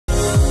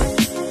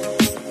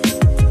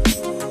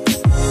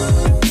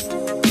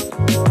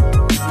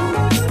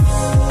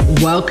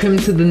Welcome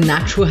to the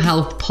Natural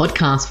Health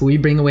Podcast, where we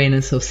bring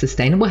awareness of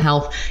sustainable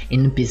health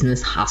in the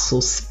business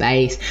hustle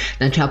space.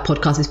 The Natural Health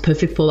Podcast is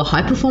perfect for the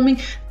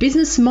high-performing,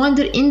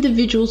 business-minded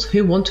individuals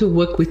who want to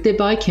work with their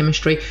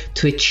biochemistry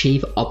to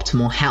achieve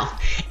optimal health.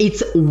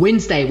 It's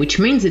Wednesday, which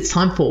means it's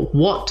time for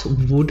What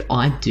Would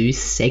I Do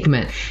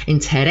segment. In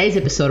today's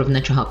episode of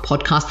Natural Health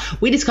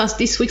Podcast, we discuss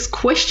this week's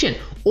question.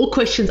 All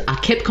questions are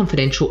kept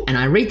confidential and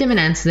I read them and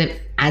answer them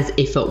as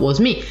if it was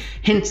me.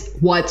 Hence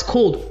why it's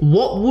called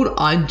What Would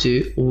I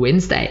Do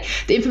Wednesday.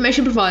 The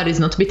information provided is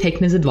not to be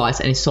taken as advice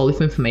and is solely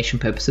for information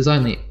purposes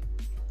only.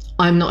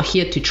 I'm not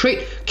here to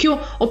treat,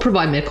 cure, or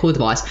provide medical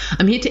advice.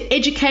 I'm here to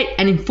educate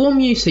and inform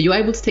you so you're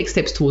able to take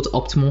steps towards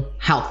optimal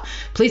health.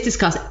 Please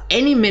discuss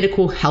any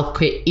medical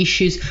healthcare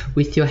issues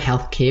with your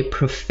healthcare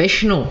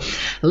professional.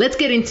 Let's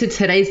get into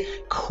today's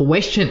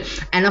question.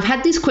 And I've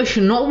had this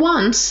question not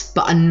once,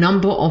 but a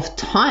number of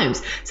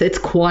times. So it's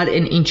quite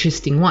an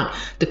interesting one.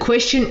 The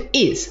question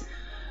is,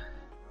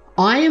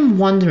 I am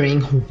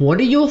wondering, what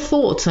are your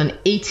thoughts on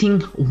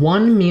eating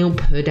one meal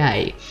per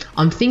day?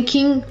 I'm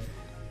thinking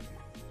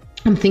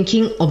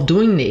of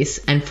doing this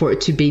and for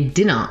it to be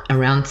dinner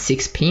around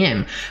 6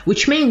 p.m.,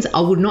 which means I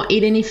would not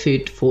eat any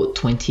food for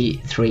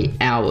 23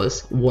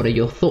 hours. What are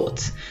your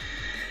thoughts?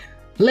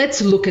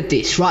 Let's look at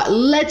this, right?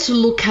 Let's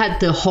look at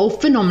the whole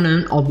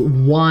phenomenon of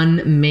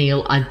one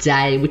meal a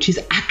day, which is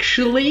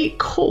actually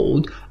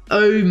called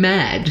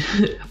OMAD.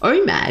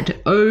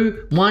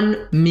 OMAD,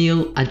 one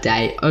meal a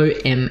day,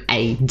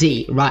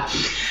 OMAD,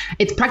 right?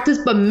 It's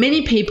practiced by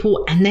many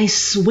people and they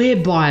swear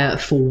by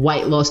it for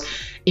weight loss,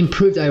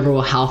 improved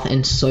overall health,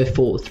 and so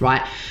forth,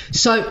 right?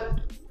 So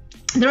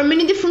there are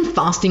many different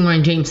fasting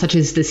regimes, such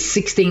as the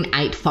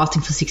 16-8,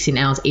 fasting for 16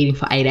 hours, eating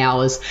for 8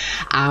 hours.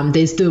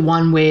 There's the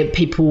one where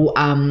people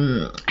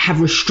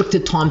have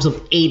restricted times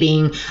of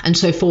eating and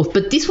so forth.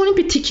 But this one in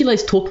particular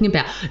is talking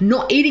about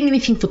not eating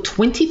anything for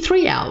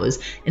 23 hours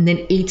and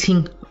then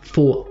eating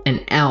for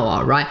an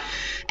hour, right?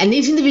 And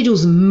these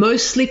individuals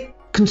mostly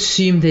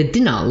consume their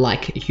dinner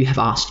like you have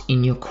asked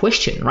in your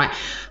question, right?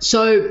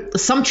 So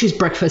some choose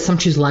breakfast, some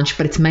choose lunch,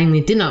 but it's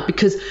mainly dinner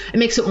because it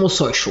makes it more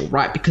social,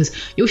 right? Because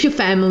you're with your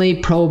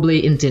family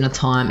probably in dinner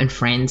time and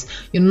friends.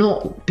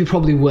 You're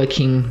probably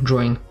working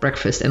during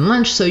breakfast and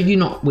lunch, so you're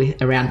not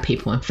around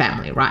people and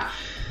family, right?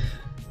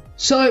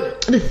 So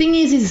the thing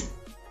is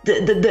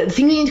the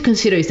thing you need to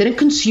consider is they don't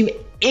consume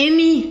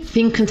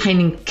anything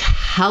containing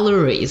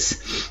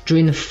calories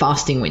during the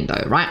fasting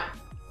window, right?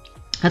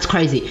 That's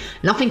crazy.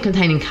 Nothing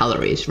containing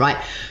calories, right?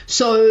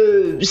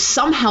 So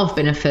some health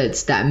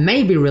benefits that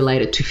may be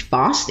related to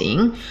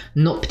fasting,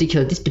 not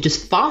particularly this, but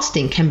just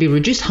fasting, can be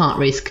reduced heart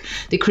risk,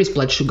 decreased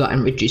blood sugar,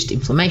 and reduced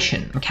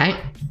inflammation,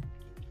 okay?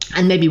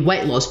 And maybe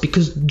weight loss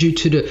because due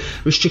to the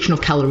restriction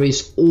of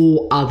calories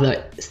or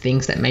other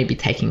things that may be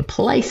taking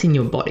place in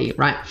your body,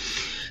 right?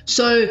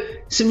 So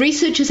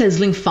researchers has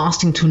linked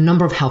fasting to a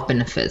number of health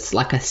benefits,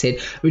 like I said,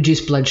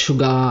 reduced blood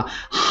sugar,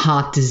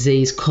 heart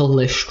disease,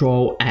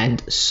 cholesterol,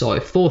 and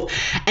so forth.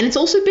 And it's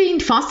also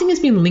fasting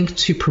has been linked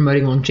to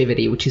promoting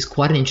longevity, which is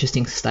quite an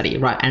interesting study,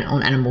 right? And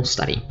on animal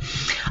study.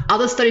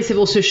 Other studies have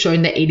also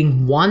shown that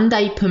eating 1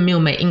 day per meal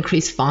may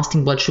increase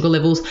fasting blood sugar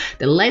levels,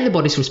 delay the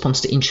body's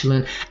response to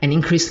insulin, and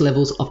increase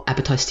levels of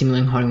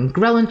appetite-stimulating hormone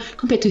ghrelin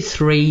compared to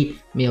 3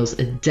 meals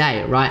a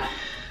day, right?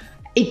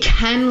 It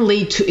can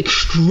lead to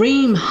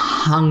extreme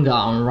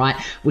hunger, right,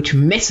 which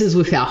messes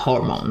with our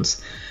hormones.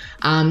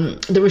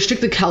 The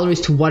restricted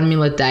calories to 1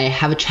 meal a day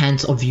have a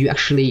chance of you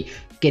actually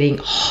getting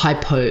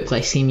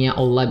hypoglycemia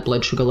or low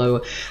blood sugar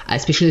lower,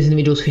 especially those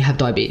individuals who have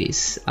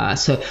diabetes.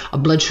 So a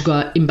blood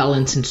sugar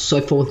imbalance and so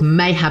forth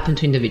may happen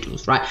to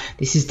individuals, right?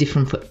 This is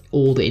different for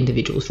all the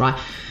individuals, right?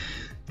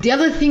 The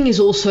other thing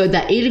is also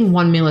that eating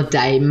 1 meal a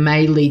day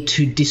may lead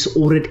to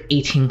disordered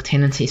eating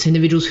tendencies. So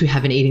individuals who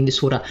have an eating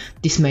disorder,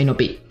 this may not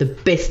be the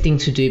best thing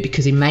to do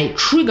because it may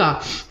trigger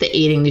the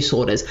eating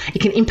disorders. It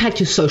can impact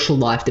your social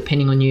life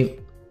depending on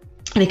you,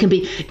 and it can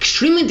be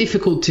extremely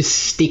difficult to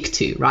stick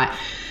to, right?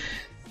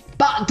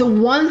 But the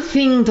one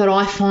thing that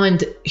I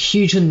find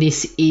huge on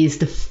this is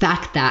the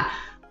fact that,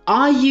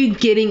 are you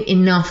getting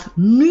enough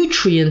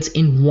nutrients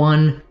in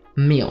one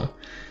meal?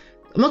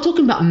 I'm not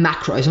talking about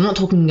macros. I'm not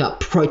talking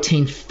about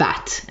protein,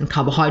 fat, and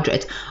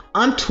carbohydrates.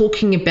 I'm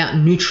talking about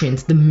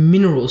nutrients, the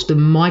minerals, the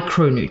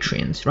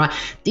micronutrients, right?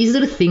 These are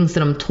the things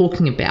that I'm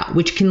talking about,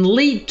 which can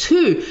lead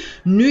to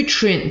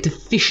nutrient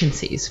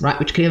deficiencies, right?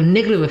 Which can have a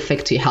negative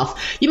effect to your health.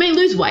 You may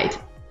lose weight,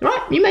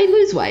 right? You may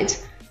lose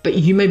weight, but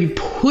you may be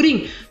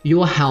putting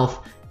your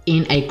health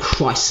in a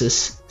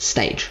crisis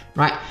stage,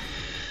 right?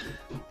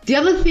 The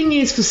other thing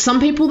is, for some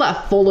people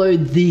that follow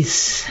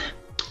this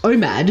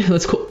OMAD,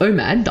 let's call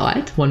OMAD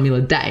diet, 1 meal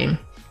a day,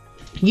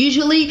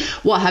 usually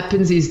what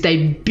happens is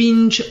they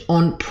binge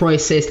on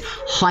processed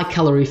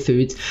high-calorie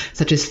foods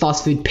such as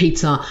fast food,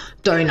 pizza,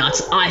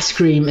 donuts, ice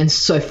cream, and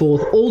so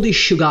forth. All this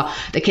sugar,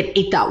 they can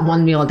eat that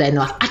 1 meal a day and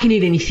they're like, I can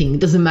eat anything. It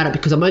doesn't matter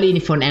because I'm only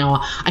eating for an hour.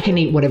 I can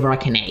eat whatever I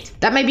can eat.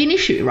 That may be an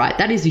issue, right?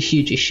 That is a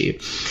huge issue.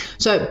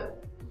 So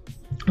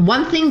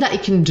One thing that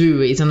it can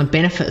do is on the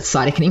benefit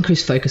side, it can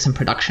increase focus and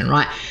production,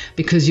 right?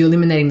 Because you're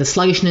eliminating the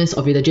sluggishness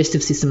of your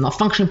digestive system not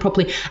functioning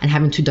properly and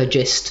having to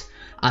digest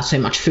so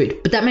much food.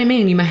 But that may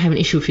mean you may have an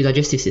issue with your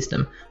digestive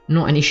system,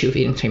 not an issue with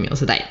eating 3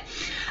 meals a day.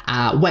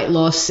 Weight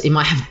loss, it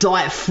might have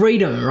diet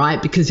freedom,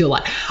 right? Because you're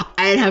like,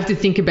 I don't have to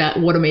think about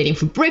what I'm eating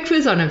for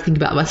breakfast. I don't have to think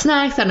about my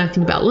snacks. I don't have to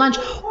think about lunch.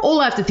 All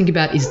I have to think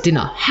about is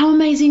dinner. How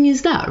amazing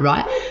is that,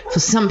 right? For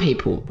some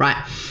people, right?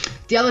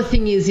 The other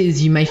thing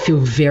is you may feel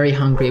very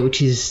hungry,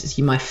 which is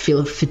you might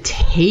feel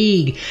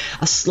fatigue,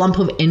 a slump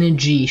of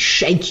energy,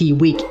 shaky,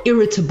 weak,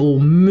 irritable,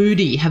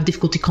 moody, have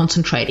difficulty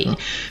concentrating.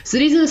 So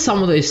these are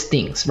some of those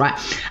things, right?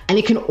 And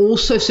it can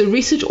also, so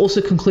research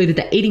also concluded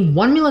that eating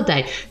 1 meal a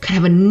day can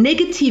have a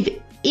negative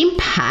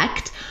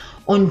impact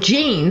on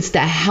genes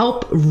that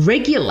help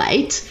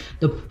regulate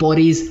the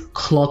body's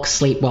clock,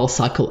 sleep, well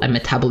cycle, and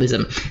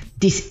metabolism.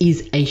 This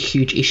is a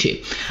huge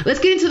issue. Let's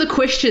get into the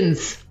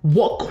questions.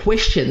 What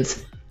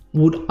questions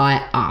would I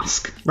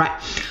ask, right?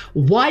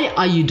 Why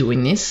are you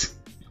doing this?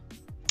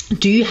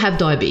 Do you have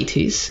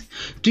diabetes?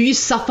 Do you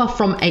suffer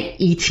from an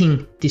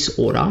eating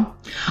disorder?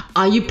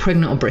 Are you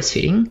pregnant or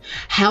breastfeeding?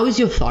 How is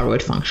your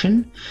thyroid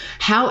function?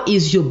 How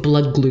is your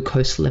blood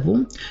glucose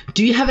level?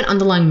 Do you have an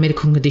underlying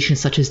medical condition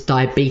such as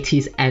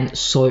diabetes and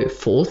so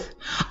forth?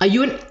 Are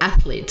you an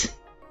athlete,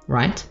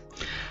 right?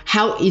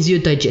 How is your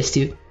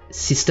digestive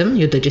system,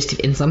 your digestive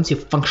enzymes, your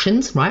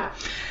functions, right?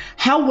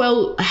 How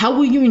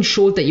will you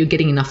ensure that you're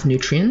getting enough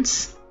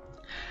nutrients?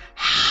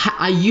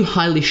 Are you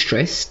highly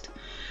stressed?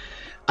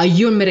 Are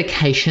you on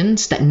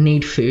medications that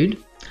need food?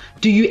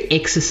 Do you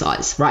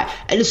exercise, right?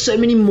 And there's so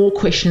many more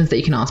questions that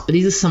you can ask, but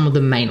these are some of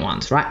the main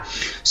ones, right?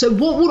 So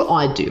what would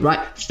I do, right?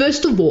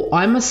 First of all,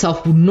 I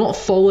myself will not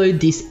follow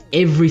this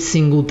every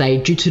single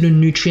day due to the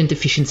nutrient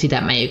deficiency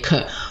that may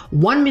occur.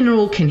 One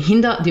mineral can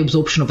hinder the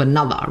absorption of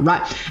another,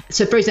 right?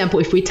 So for example,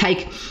 if we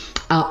take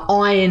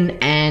iron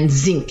and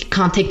zinc,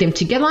 can't take them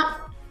together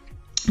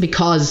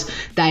because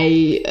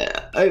they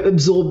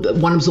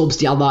one absorbs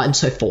the other and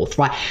so forth,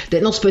 right?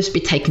 They're not supposed to be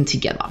taken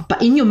together.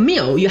 But in your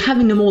meal, you're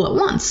having them all at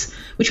once,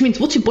 which means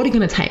what's your body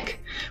going to take?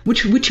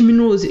 Which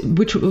minerals,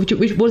 what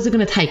is it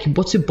going to take?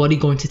 What's your body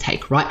going to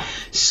take, right?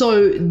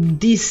 So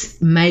this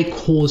may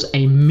cause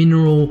a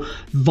mineral,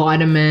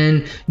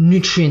 vitamin,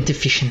 nutrient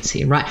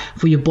deficiency, right?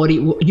 For your body,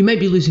 you may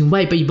be losing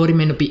weight, but your body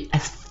may not be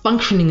as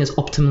functioning as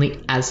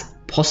optimally as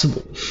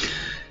possible.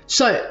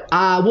 So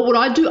what would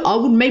I do? I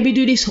would maybe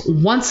do this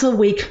once a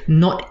week,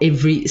 not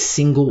every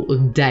single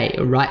day,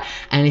 right?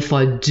 And if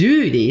I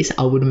do this,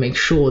 I would make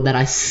sure that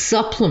I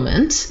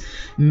supplement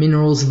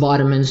minerals,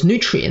 vitamins,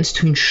 nutrients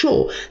to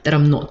ensure that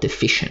I'm not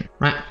deficient,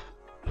 right?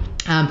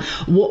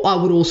 What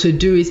I would also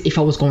do is, if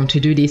I was going to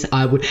do this,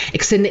 I would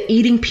extend the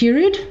eating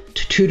period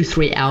to 2 to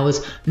 3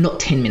 hours, not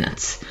 10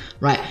 minutes,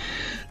 right?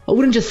 I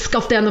wouldn't just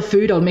scuff down the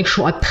food. I'll make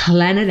sure I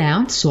plan it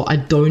out so I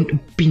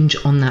don't binge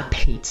on that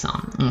pizza,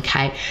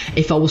 okay?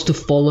 If I was to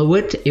follow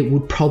it, it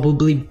would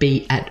probably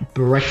be at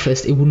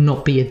breakfast. It would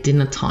not be at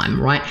dinner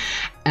time, right?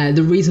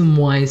 The reason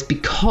why is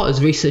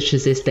because research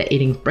suggests that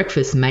eating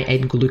breakfast may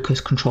aid glucose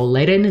control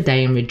later in the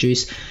day and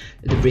reduce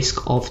the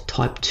risk of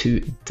type 2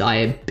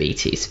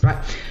 diabetes,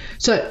 right?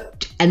 So,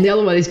 and the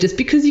other one is, just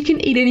because you can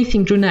eat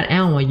anything during that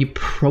hour, you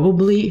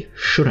probably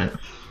shouldn't.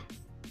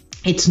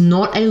 It's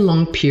not a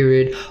long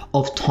period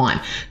of time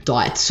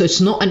diet. So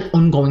it's not an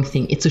ongoing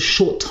thing. It's a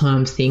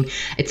short-term thing.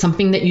 It's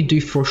something that you do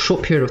for a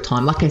short period of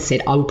time. Like I said,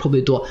 I would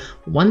probably do it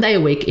 1 day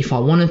a week if I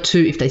wanted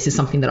to, if this is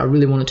something that I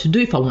really wanted to do,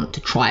 if I wanted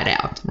to try it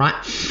out, right?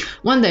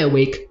 1 day a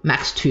week,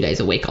 max 2 days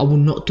a week. I will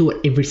not do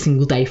it every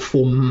single day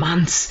for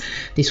months.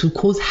 This will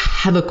cause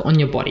havoc on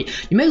your body.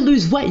 You may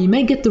lose weight, you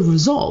may get the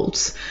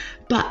results,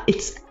 but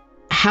it's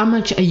how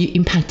much are you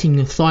impacting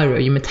your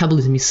thyroid, your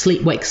metabolism, your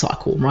sleep-wake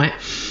cycle, right?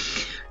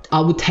 I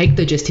would take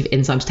digestive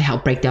enzymes to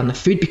help break down the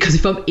food, because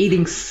if I'm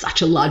eating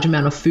such a large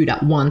amount of food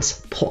at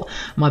once,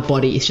 my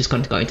body is just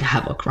going to go into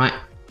havoc, right?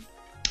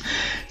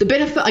 The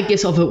benefit, I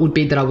guess, of it would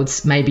be that I would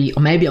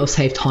maybe I'll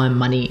save time,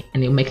 money,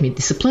 and it'll make me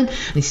disciplined.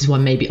 And this is why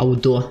maybe I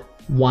would do it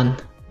 1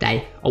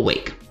 day a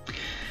week.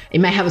 It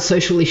may have a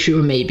social issue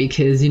with me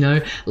because,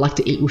 I like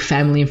to eat with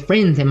family and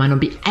friends. They might not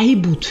be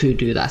able to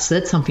do that. So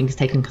that's something to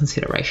take in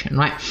consideration,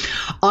 right?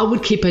 I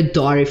would keep a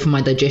diary for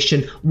my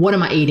digestion. What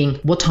am I eating?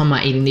 What time am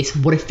I eating this?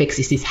 What effects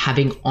is this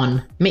having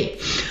on me?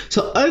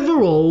 So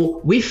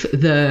overall, with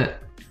the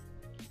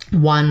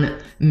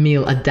 1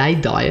 meal a day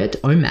diet,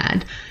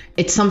 OMAD,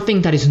 it's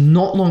something that is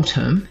not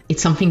long-term.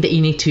 It's something that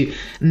you need to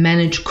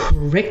manage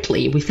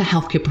correctly with a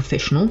healthcare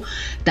professional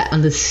that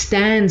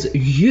understands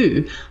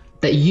you,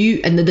 that you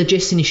and the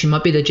digestion issue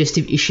might be a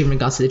digestive issue in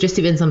regards to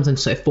digestive enzymes and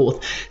so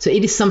forth. So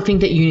it is something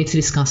that you need to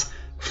discuss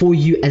for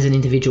you as an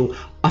individual.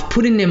 I've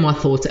put in there my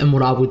thoughts and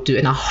what I would do,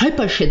 and I hope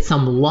I shed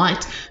some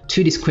light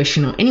to this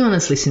question, or anyone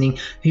that's listening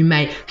who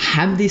may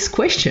have this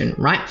question,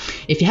 right?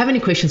 If you have any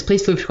questions,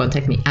 please feel free to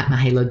contact me at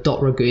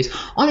mihaela.raguz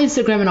on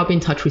Instagram, and I'll be in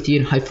touch with you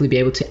and hopefully be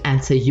able to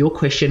answer your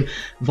question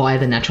via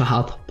the Natural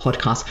Health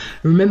Podcast.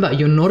 Remember,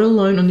 you're not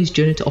alone on this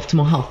journey to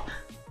optimal health.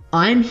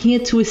 I'm here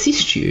to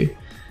assist you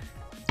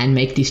and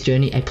make this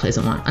journey a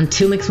pleasant one.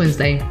 Until next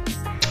Wednesday,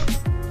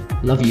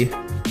 Love you.